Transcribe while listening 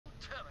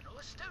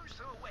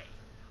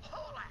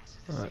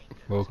Alright,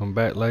 welcome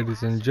back,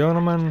 ladies and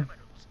gentlemen.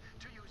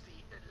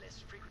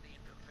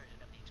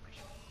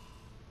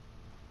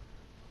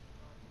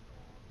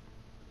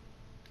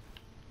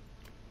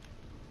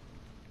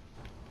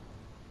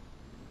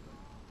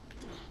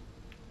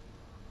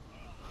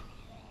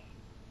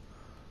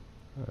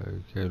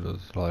 Okay,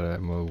 looks like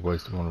that we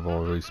wasted one of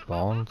our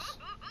respawns.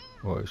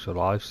 Or extra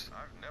lives.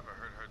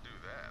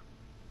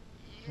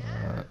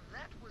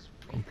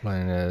 I'm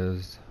playing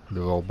as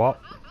the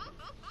robot.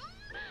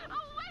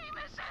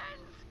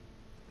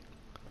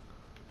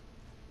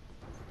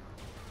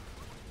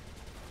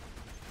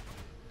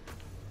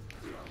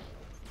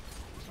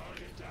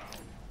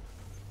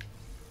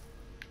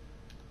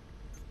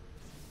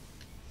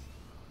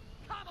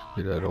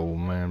 Get that old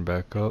man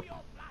back up.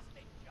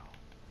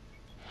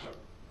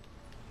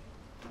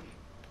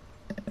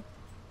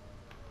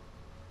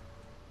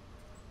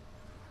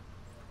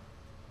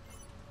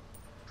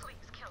 Please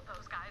kill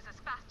those guys as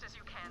fast as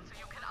you can so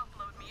you can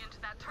upload me into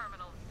that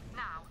terminal.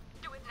 Now.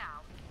 Do it now.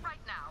 Right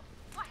now.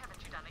 Why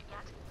haven't you done it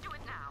yet? Do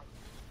it now.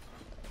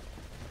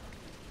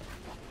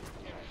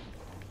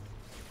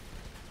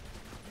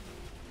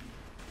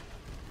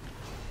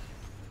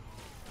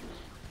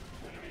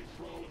 Enemy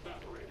flow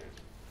evaporated.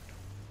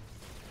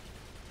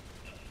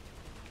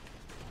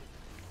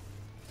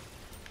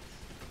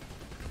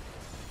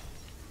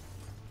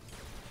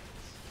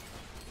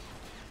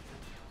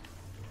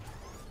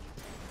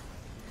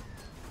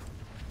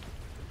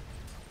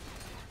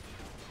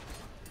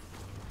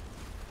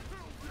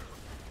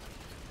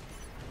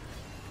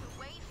 The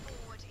way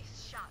forward is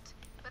shut,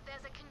 but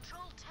there's a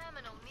control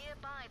terminal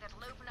nearby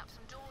that'll open up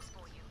some doors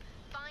for you.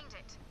 Find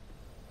it.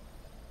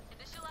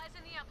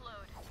 Initializing the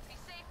upload. Be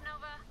safe,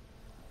 Nova.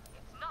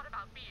 It's not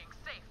about being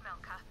safe,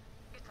 Melka.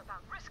 It's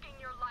about risking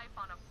your life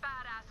on a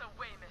badass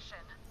away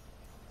mission.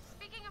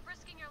 Speaking of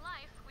risking your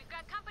life, we've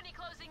got company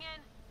closing in.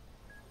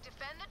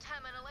 Defend the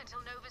terminal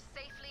until Nova's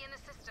safely in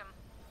the system.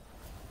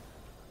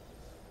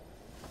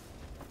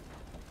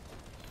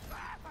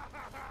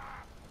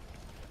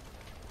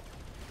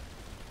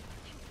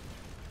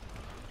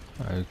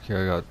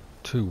 Okay, I got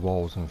two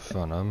walls in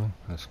front of me.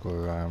 Let's go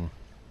around.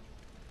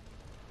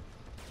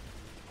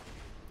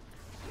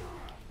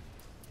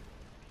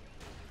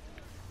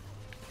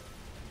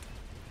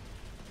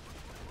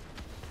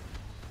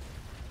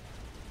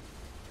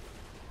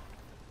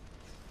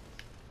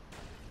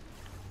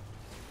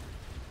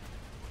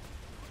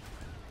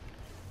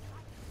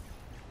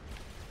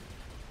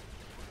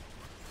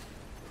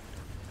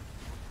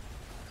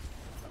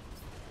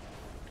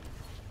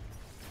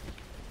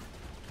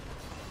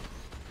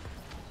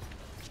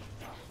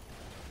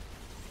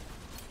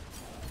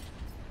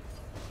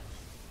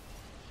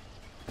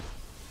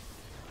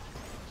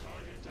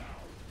 Target down.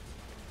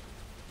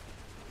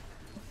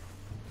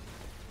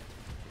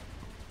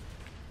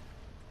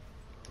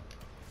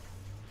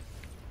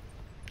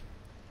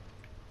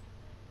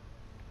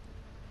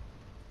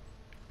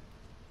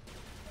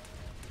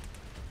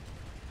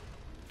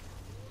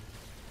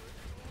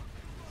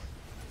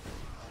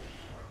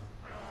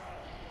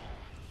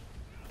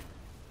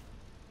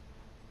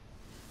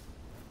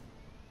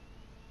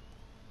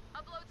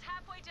 Upload's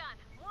halfway done.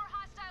 More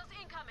hostiles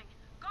incoming.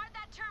 Guard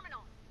that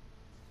terminal.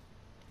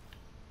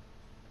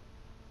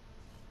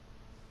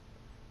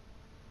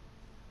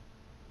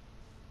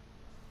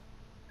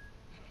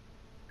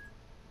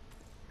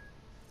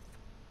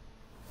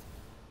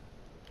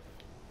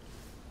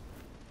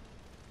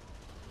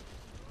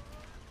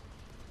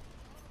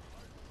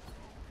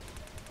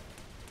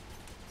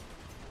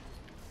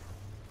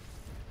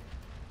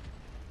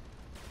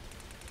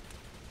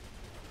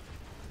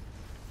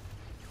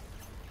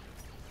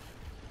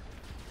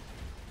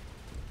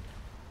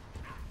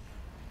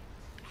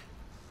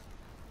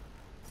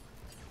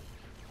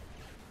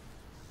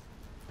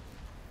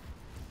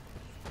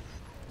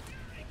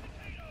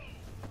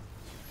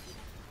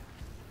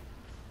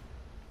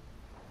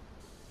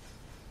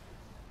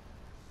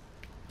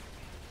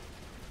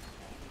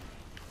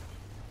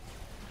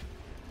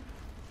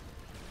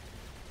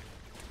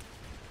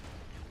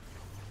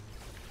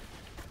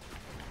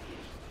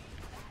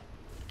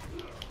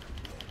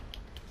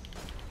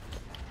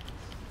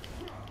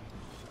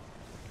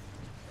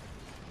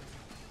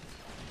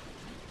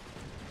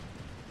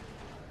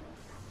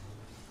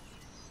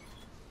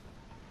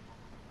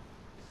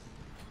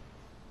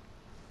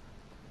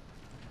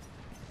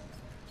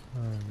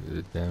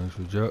 Damage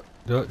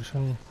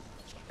reduction.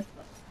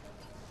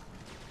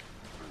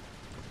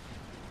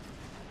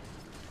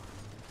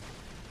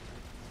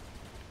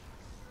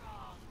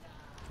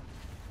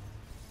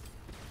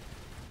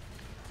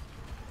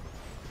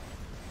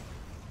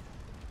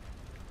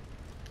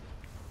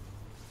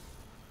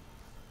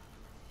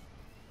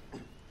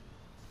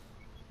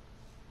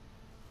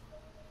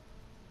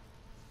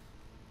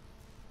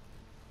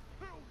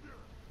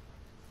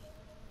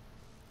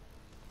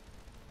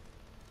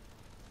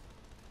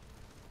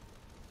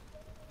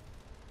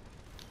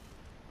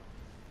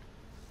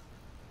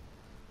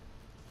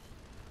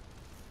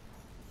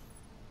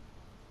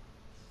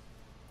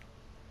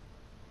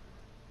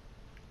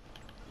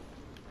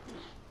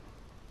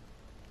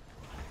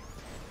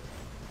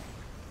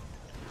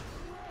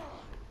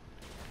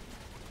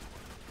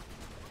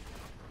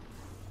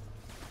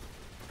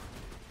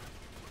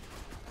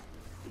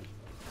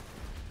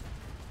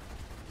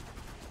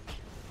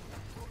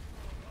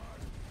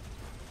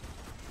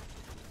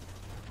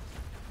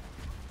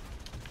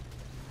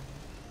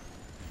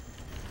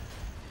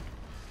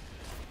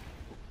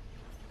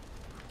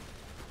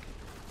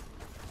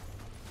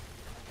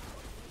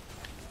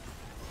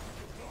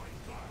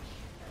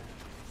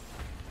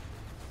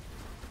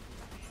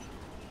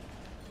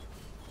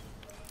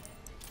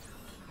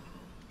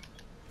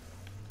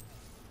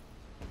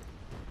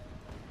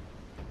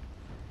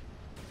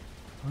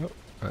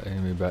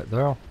 back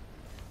there.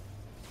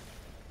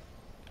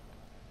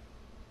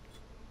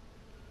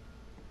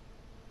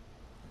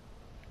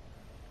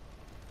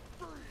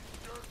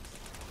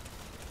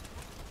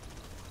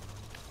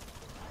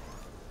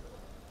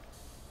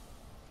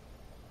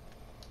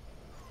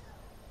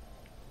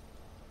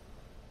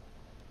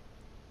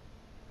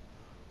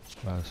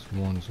 Last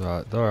one's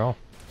right there.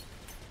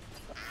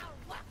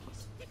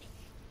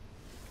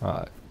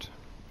 Right.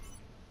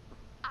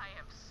 I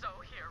am so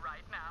here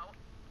right now.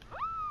 Woo!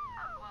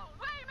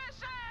 Away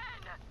mission!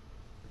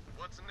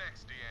 What's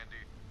next,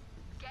 D'Andy?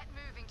 Get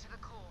moving to the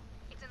core.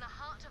 It's in the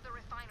heart of the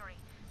refinery.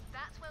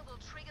 That's where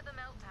we'll trigger the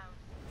meltdown.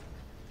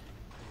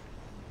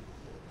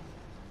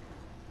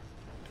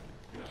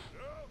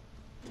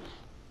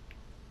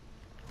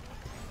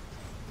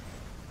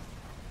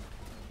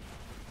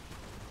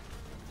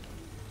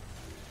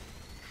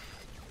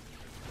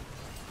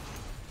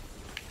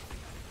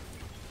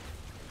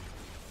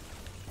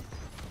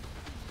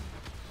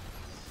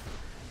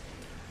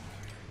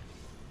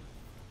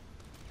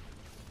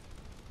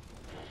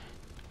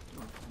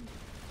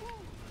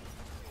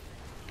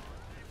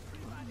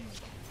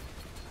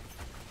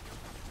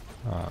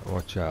 Alright,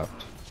 watch out.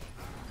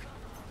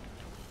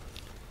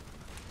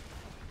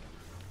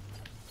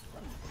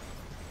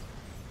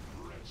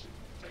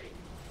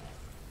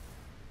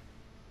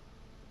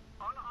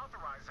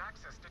 Unauthorized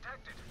access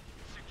detected.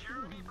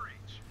 Security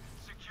breach.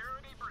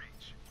 Security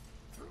breach.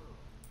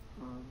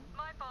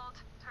 My fault.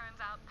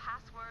 Turns out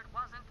password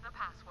wasn't the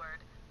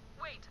password.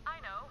 Wait, I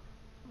know.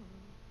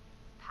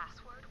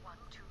 Password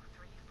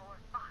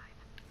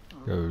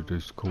 12345. Go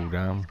just cool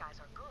down. These guys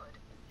are good.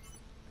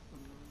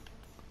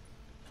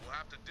 We'll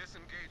have to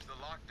disengage the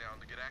lockdown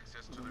to get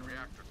access to the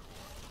reactor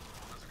core.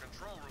 There's a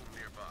control room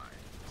nearby.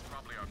 It's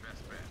probably our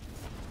best bet.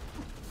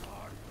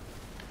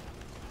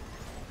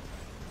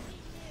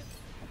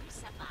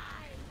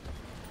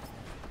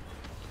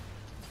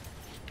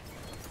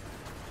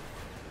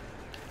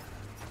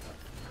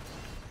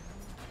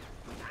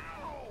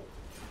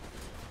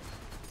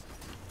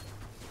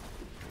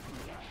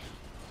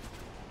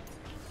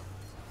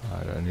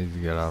 Alright, I need to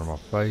get out of my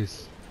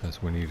face.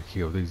 As we need to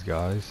kill these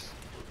guys.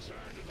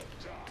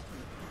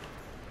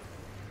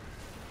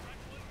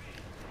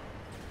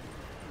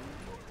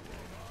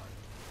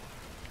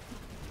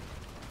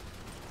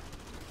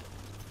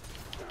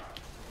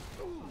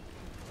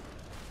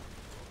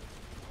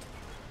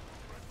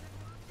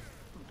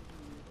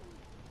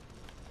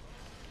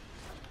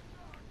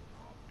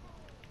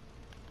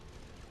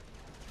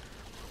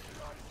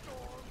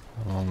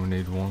 We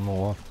need one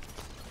more.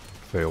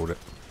 Failed it.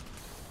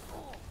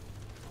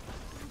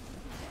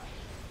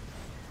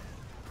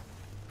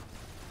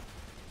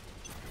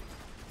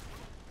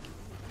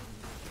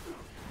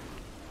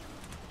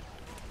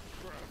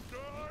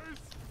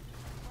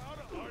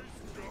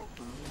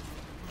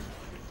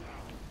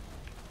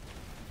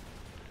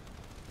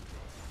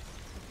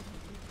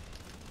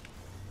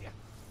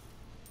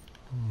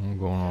 I'm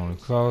going on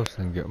across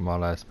and get my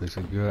last piece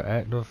of gear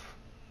active.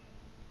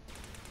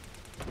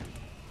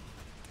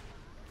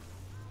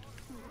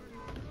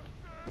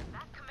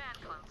 That command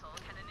console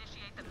can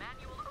initiate the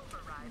manual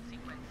override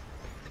sequence.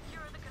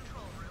 Secure the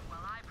control room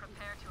while I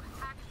prepare to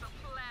hack the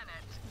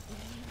planet.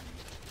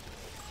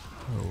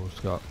 Oh,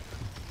 Scott.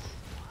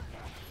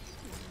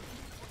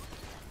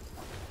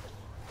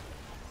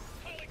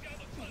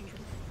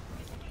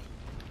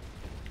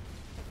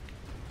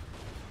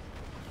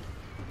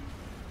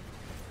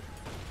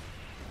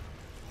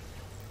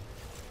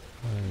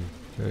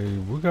 Okay,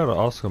 we got an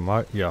Oscar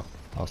Mike. Yeah,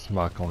 Oscar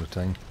Mike on the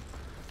team.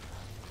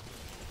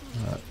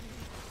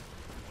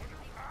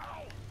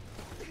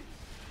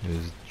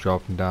 He's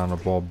dropping down a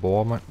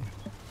bombardment.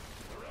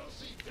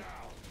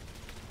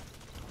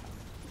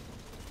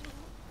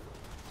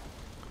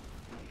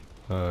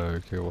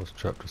 Okay, what's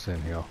trapped us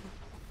in here?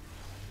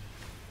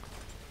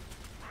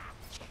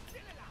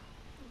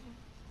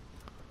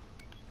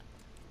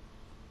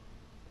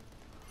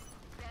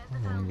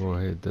 I'm gonna go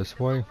ahead this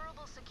way.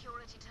 Vulnerable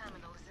security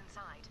terminal is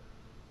inside.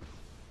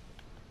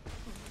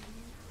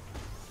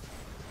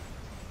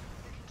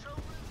 The control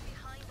room's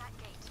behind that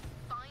gate.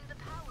 Find the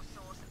power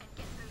source and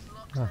get those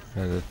locks Oh,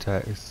 open. that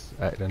attack is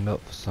acting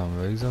up for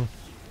some reason.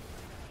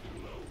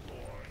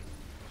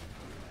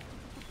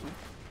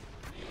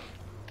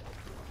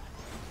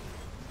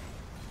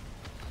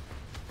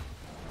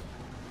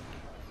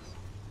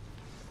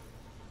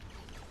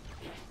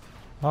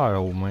 Alright,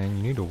 old man,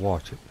 you need to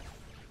watch it.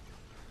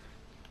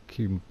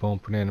 Keep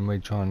bumping into me,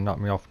 trying to knock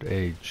me off the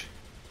edge.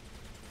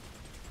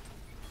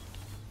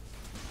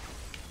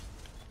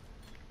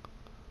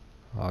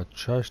 I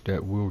trust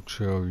that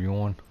wheelchair of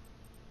yours.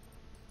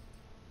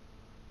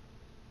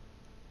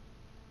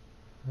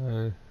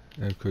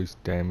 Increase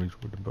damage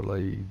with the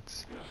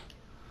blades.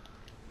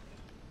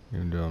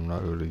 Even though I'm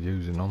not really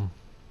using them.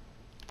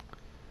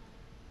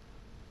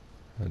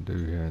 I do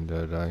here and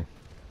there.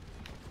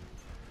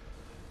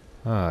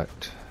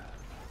 Alright.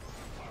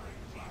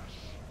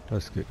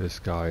 Let's get this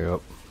guy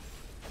up.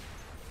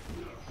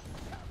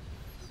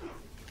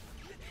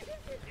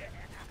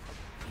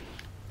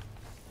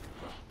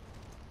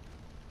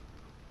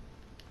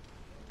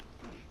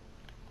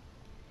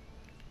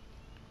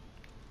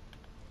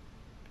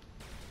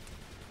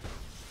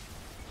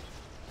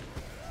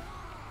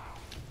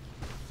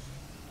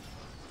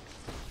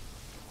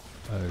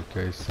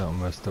 case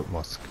something messed up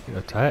my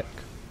attack.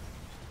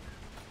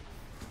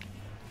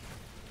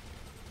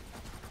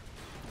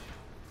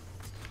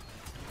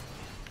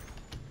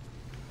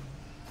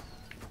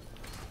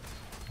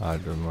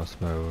 There must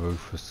be a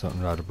roof or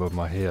something right above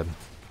my head.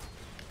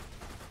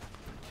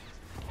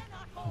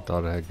 I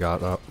thought I had got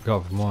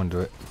from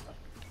under it.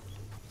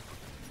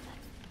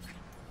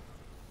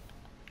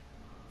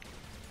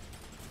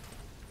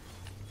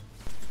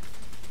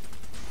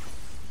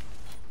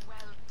 Well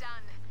done.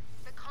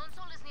 The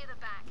console is near the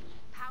back.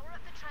 Power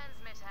up the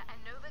transmitter and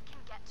Nova can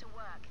get to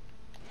work.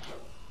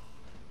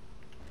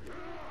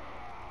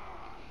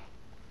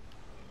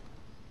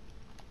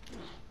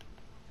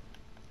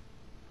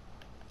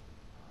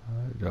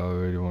 I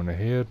already went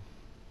ahead.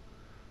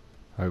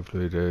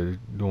 Hopefully they're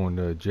doing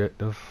the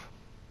objective.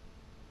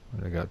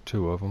 They got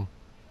 2 of them.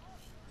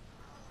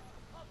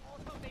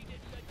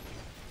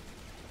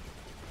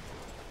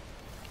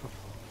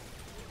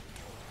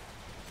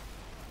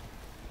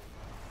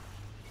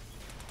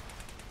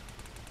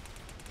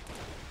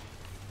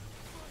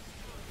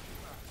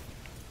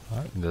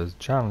 Alright, there's a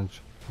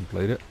challenge.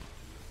 Complete it.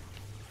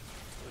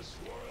 This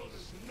world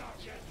is not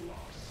yet lost.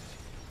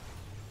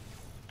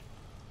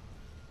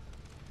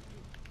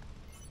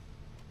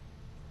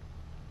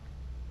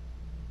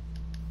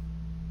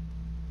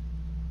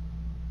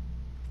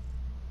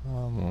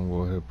 I'm gonna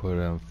go ahead and put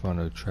it in front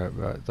of the trap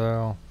right there.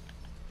 And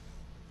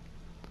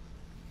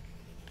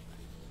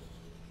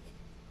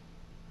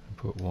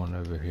put one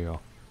over here.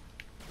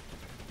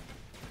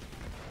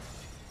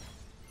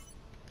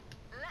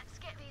 Let's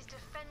get these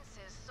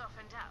defenses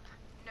softened up.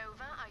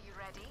 Nova, are you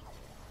ready?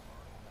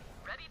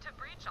 Ready to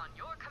breach on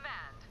your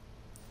command.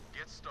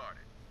 Get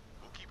started.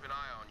 We'll keep an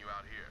eye on you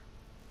out here.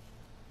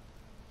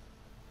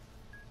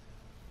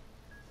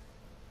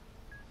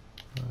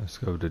 Let's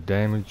go to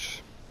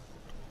damage.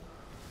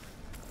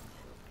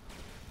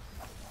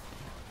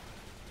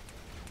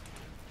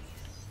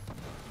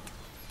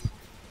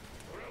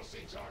 We'll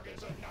see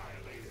targets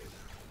annihilated.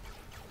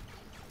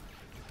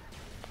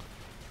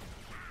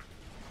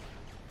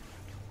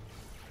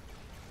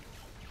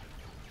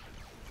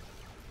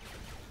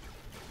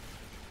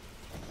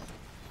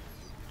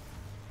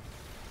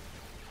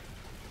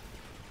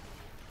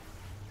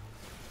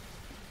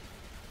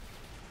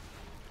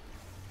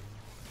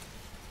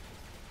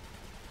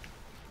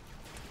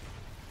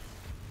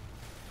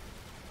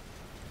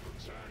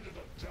 Return to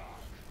the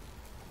dock.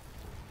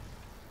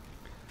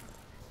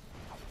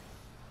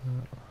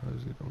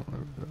 How's it going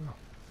over there?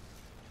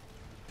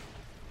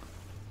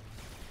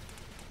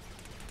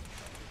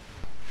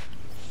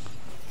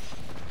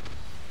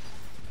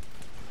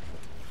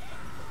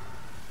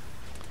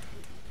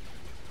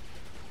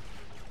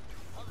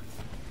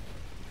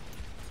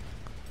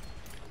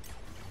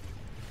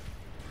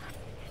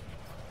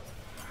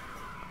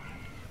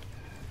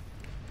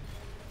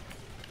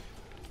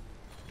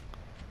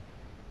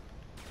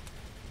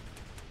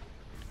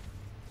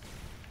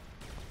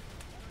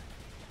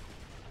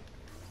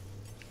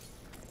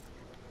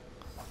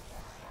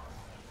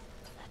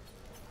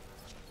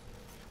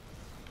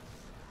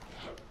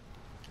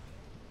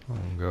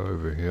 I'm gonna go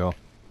over here.